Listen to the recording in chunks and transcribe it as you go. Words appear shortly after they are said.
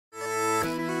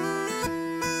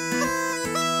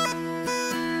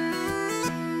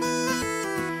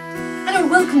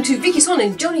welcome to Vicky Swan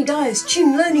and Johnny Dyer's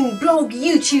Tune Learning Blog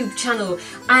YouTube channel,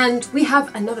 and we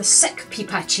have another Sek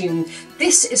Pipa tune.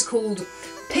 This is called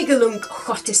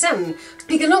Piggelunkschottisen.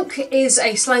 Piggelunk is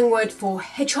a slang word for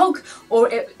hedgehog, or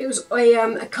it was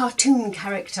a cartoon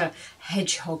character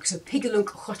hedgehog. So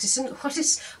Piggelunkschottisen,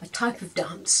 chottis, a type of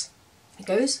dance. It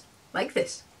goes like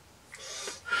this.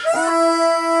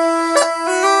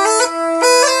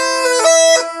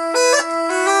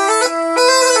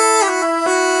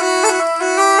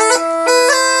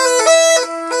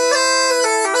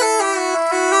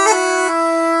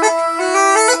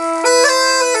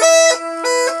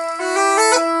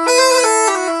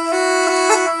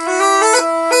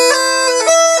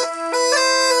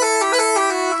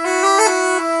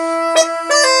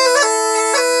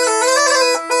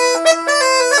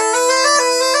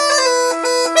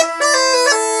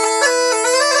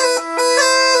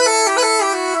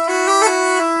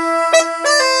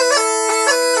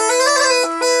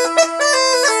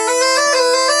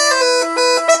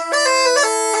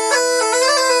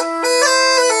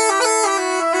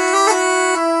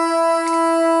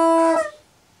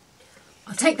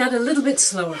 I'll take that a little bit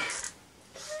slower.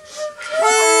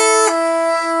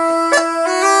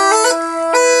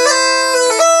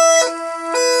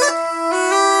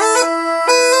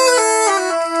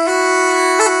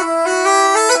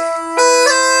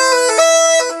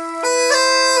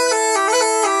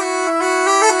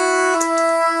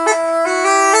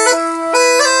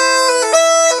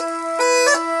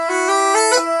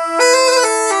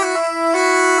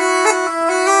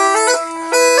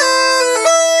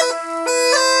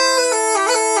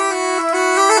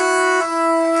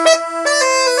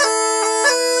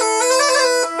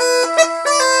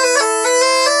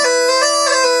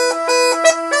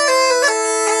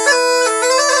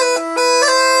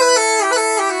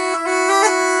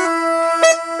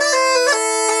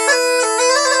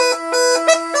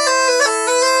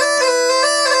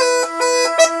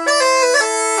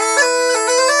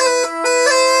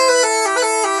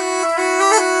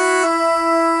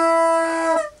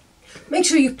 Make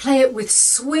sure you play it with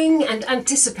swing and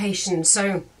anticipation.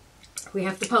 So we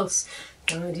have the pulse.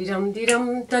 So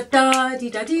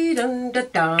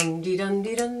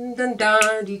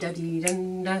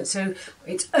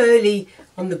it's early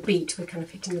on the beat. We're kind of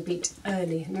hitting the beat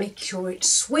early. Make sure it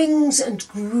swings and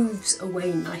grooves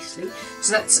away nicely.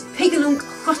 So that's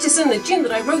Piggelunkschottisen, a tune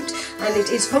that I wrote, and it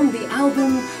is from the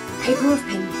album Paper of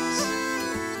Pins.